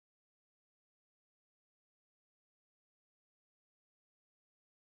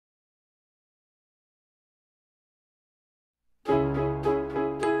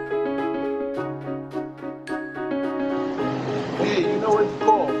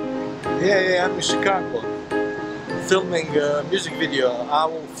Yeah, I'm in Chicago, filming a music video. I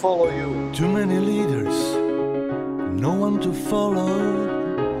will follow you. Too many leaders, no one to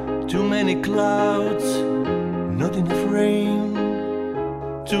follow. Too many clouds, not enough rain.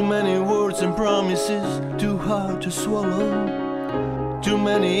 Too many words and promises, too hard to swallow. Too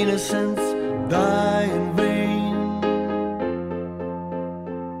many innocents die in vain.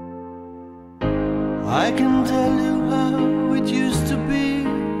 I can tell you how it used to be.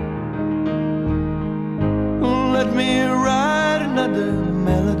 Let me write another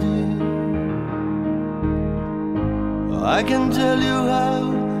melody. I can tell you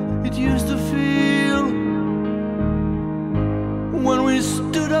how it used to feel when we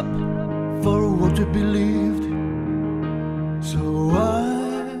stood up for what we believed. So I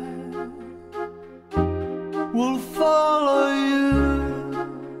will follow you.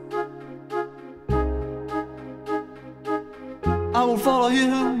 I will follow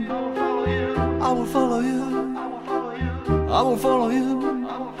you. I will follow you. I will follow you. I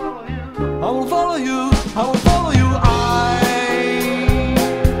will follow you. I will follow you. I will follow you. I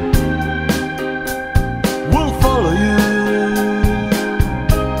will follow you.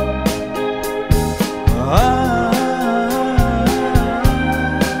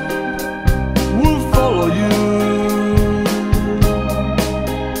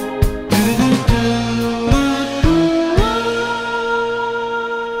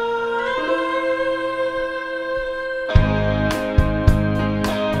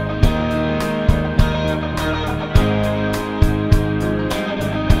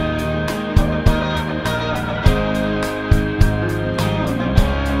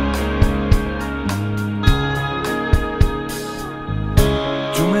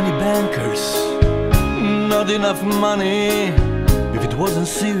 Not enough money. If it wasn't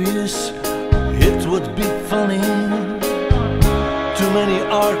serious, it would be funny. Too many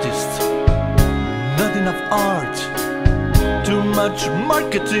artists, not enough art. Too much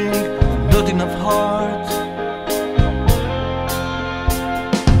marketing, not enough heart.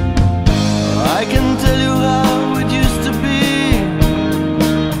 I can tell you how it used to be.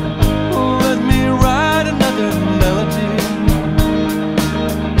 Let me write another melody.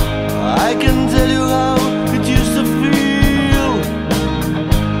 I can tell you how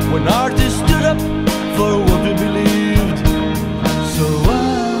when artists stood up for what we believed. So I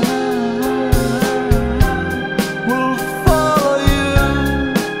will follow you.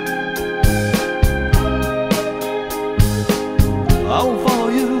 I will follow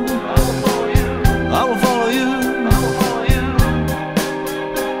you. I will follow you.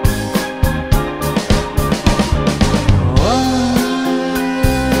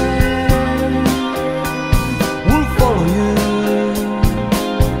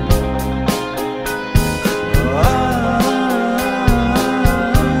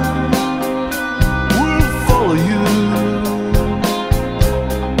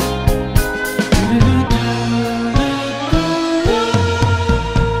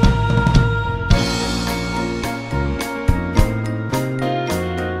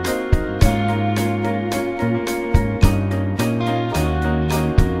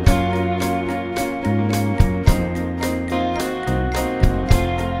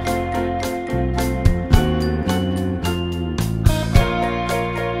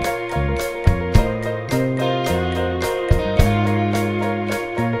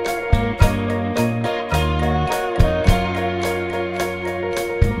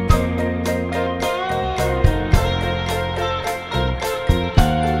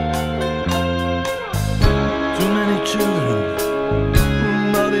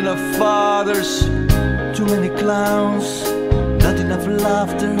 Not enough fathers, too many clowns, not enough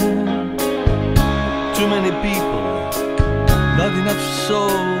laughter. Too many people, not enough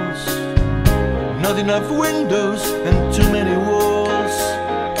souls, not enough windows and too many walls.